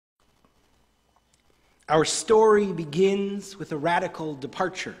Our story begins with a radical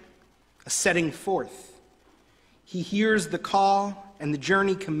departure, a setting forth. He hears the call, and the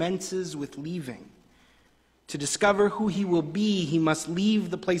journey commences with leaving. To discover who he will be, he must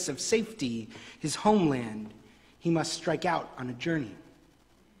leave the place of safety, his homeland. He must strike out on a journey.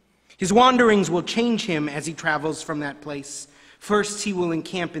 His wanderings will change him as he travels from that place. First, he will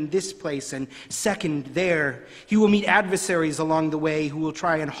encamp in this place, and second, there. He will meet adversaries along the way who will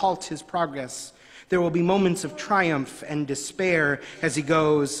try and halt his progress. There will be moments of triumph and despair as he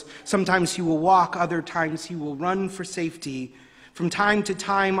goes. Sometimes he will walk, other times he will run for safety. From time to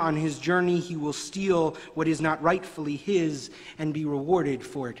time on his journey, he will steal what is not rightfully his and be rewarded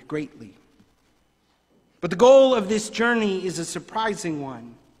for it greatly. But the goal of this journey is a surprising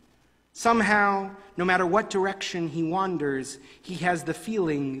one. Somehow, no matter what direction he wanders, he has the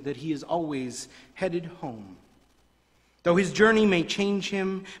feeling that he is always headed home. Though his journey may change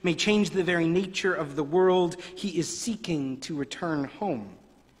him, may change the very nature of the world, he is seeking to return home.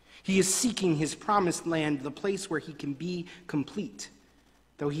 He is seeking his promised land, the place where he can be complete.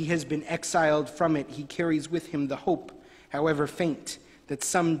 Though he has been exiled from it, he carries with him the hope, however faint, that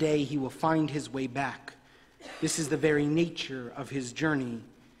someday he will find his way back. This is the very nature of his journey.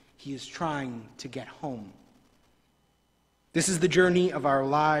 He is trying to get home. This is the journey of our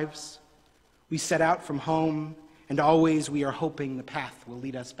lives. We set out from home, and always we are hoping the path will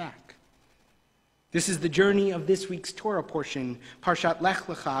lead us back. This is the journey of this week's Torah portion, Parshat Lech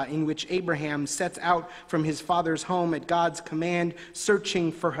Lecha, in which Abraham sets out from his father's home at God's command,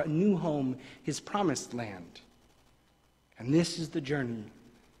 searching for a new home, his promised land. And this is the journey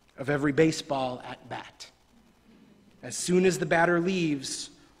of every baseball at bat. As soon as the batter leaves,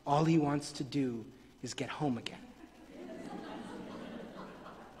 all he wants to do is get home again.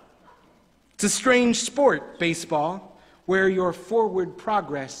 It's a strange sport, baseball, where your forward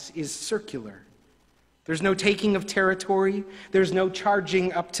progress is circular. There's no taking of territory. There's no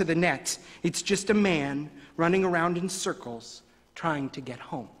charging up to the net. It's just a man running around in circles trying to get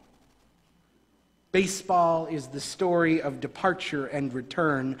home. Baseball is the story of departure and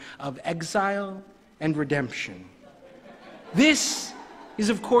return, of exile and redemption. This is,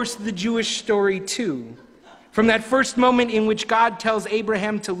 of course, the Jewish story, too. From that first moment in which God tells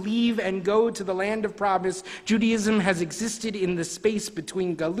Abraham to leave and go to the land of promise, Judaism has existed in the space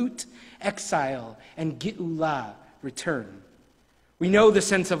between Galut, exile, and Geulah, return. We know the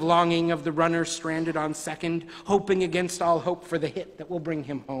sense of longing of the runner stranded on second, hoping against all hope for the hit that will bring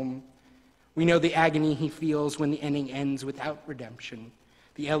him home. We know the agony he feels when the inning ends without redemption,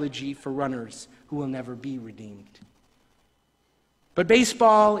 the elegy for runners who will never be redeemed. But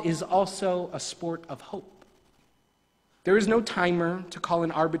baseball is also a sport of hope. There is no timer to call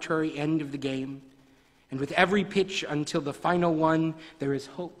an arbitrary end of the game, and with every pitch until the final one, there is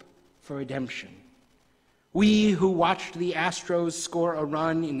hope for redemption. We who watched the Astros score a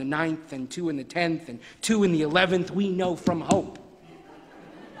run in the 9th and 2 in the 10th and 2 in the 11th, we know from hope.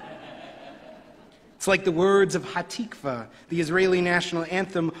 It's like the words of Hatikva, the Israeli national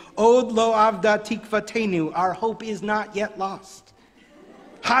anthem, Od lo avda tikvatenu, our hope is not yet lost.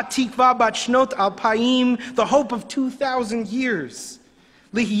 Hatikva bat shnot alpaim, the hope of 2,000 years.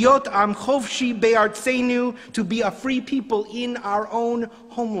 Lihiot am chovshi be'artzenu, to be a free people in our own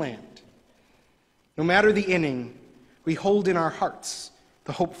homeland. No matter the inning, we hold in our hearts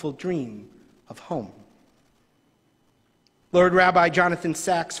the hopeful dream of home. Lord Rabbi Jonathan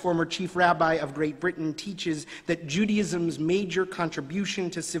Sacks, former chief rabbi of Great Britain, teaches that Judaism's major contribution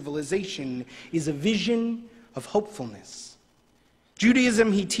to civilization is a vision of hopefulness.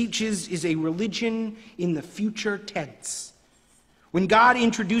 Judaism, he teaches, is a religion in the future tense. When God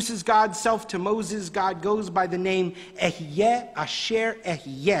introduces God's self to Moses, God goes by the name Ehyeh Asher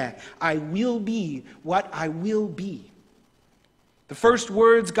Ehyeh, I will be what I will be. The first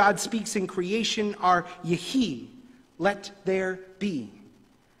words God speaks in creation are Yehi, let there be.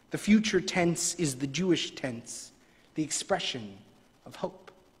 The future tense is the Jewish tense, the expression of hope.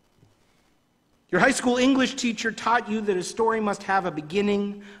 Your high school English teacher taught you that a story must have a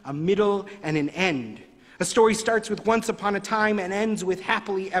beginning, a middle, and an end. A story starts with once upon a time and ends with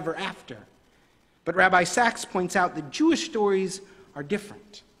happily ever after. But Rabbi Sacks points out that Jewish stories are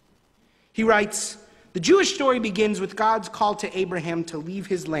different. He writes, the Jewish story begins with God's call to Abraham to leave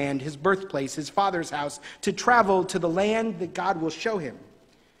his land, his birthplace, his father's house, to travel to the land that God will show him.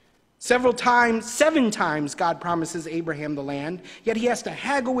 7 times, God promises Abraham the land, yet he has to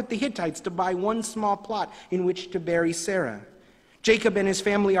haggle with the Hittites to buy one small plot in which to bury Sarah. Jacob and his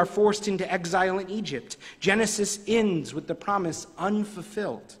family are forced into exile in Egypt. Genesis ends with the promise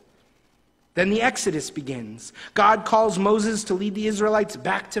unfulfilled. Then the Exodus begins. God calls Moses to lead the Israelites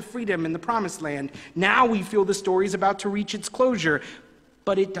back to freedom in the Promised Land. Now we feel the story is about to reach its closure,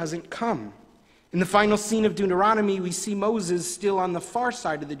 but it doesn't come. In the final scene of Deuteronomy, we see Moses still on the far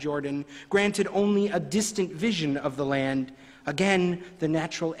side of the Jordan, granted only a distant vision of the land. Again, the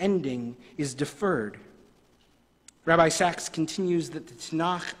natural ending is deferred. Rabbi Sachs continues that the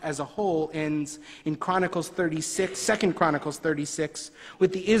Tanakh as a whole ends in 2 Chronicles 36,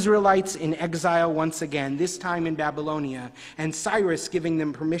 with the Israelites in exile once again, this time in Babylonia, and Cyrus giving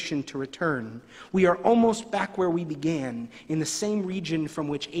them permission to return. We are almost back where we began, in the same region from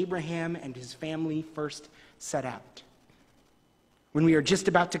which Abraham and his family first set out. When we are just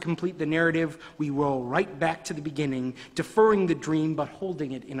about to complete the narrative, we roll right back to the beginning, deferring the dream but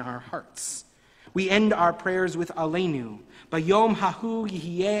holding it in our hearts. We end our prayers with Aleinu. Bayom hahu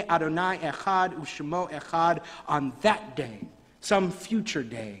yihyeh Adonai echad u'shemo echad. On that day, some future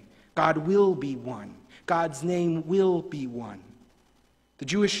day, God will be one. God's name will be one. The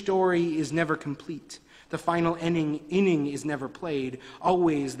Jewish story is never complete. The final inning is never played.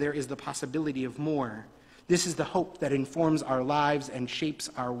 Always there is the possibility of more. This is the hope that informs our lives and shapes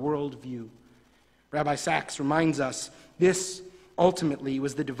our worldview. Rabbi Sachs reminds us this ultimately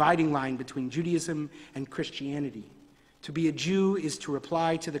was the dividing line between Judaism and Christianity. To be a Jew is to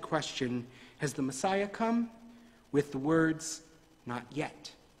reply to the question, has the Messiah come? With the words, not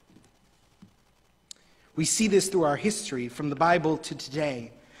yet. We see this through our history, from the Bible to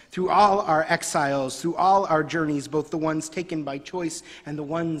today, through all our exiles, through all our journeys, both the ones taken by choice and the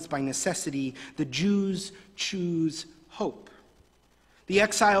ones by necessity. The Jews choose hope. The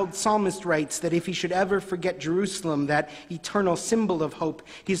exiled psalmist writes that if he should ever forget Jerusalem, that eternal symbol of hope,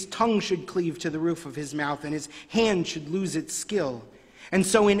 his tongue should cleave to the roof of his mouth and his hand should lose its skill. And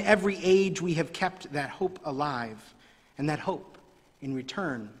so in every age we have kept that hope alive, and that hope, in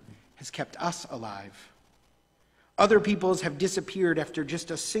return, has kept us alive. Other peoples have disappeared after just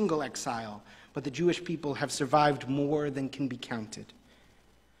a single exile, but the Jewish people have survived more than can be counted.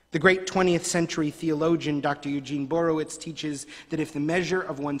 The great 20th century theologian Dr. Eugene Borowitz teaches that if the measure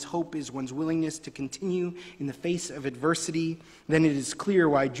of one's hope is one's willingness to continue in the face of adversity, then it is clear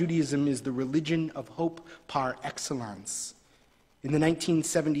why Judaism is the religion of hope par excellence. In the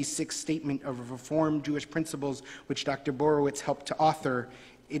 1976 Statement of Reformed Jewish Principles, which Dr. Borowitz helped to author,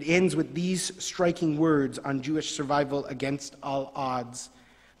 it ends with these striking words on Jewish survival against all odds.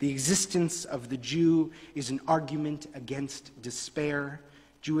 The existence of the Jew is an argument against despair.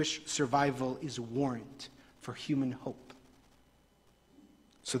 Jewish survival is a warrant for human hope.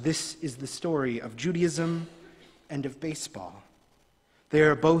 So this is the story of Judaism and of baseball. They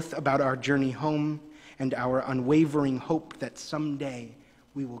are both about our journey home and our unwavering hope that someday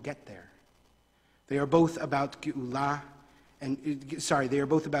we will get there. They are both about Galut and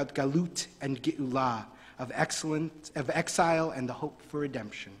Geulah, of exile and the hope for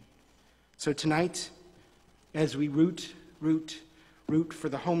redemption. So tonight, as we root for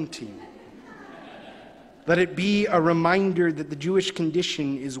the home team, let it be a reminder that the Jewish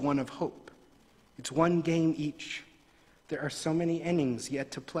condition is one of hope. It's one game each. There are so many innings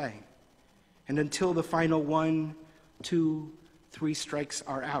yet to play. And until the final 1, 2, 3 strikes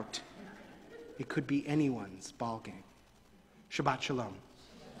are out, it could be anyone's ball game. Shabbat Shalom.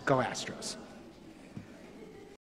 Go Astros.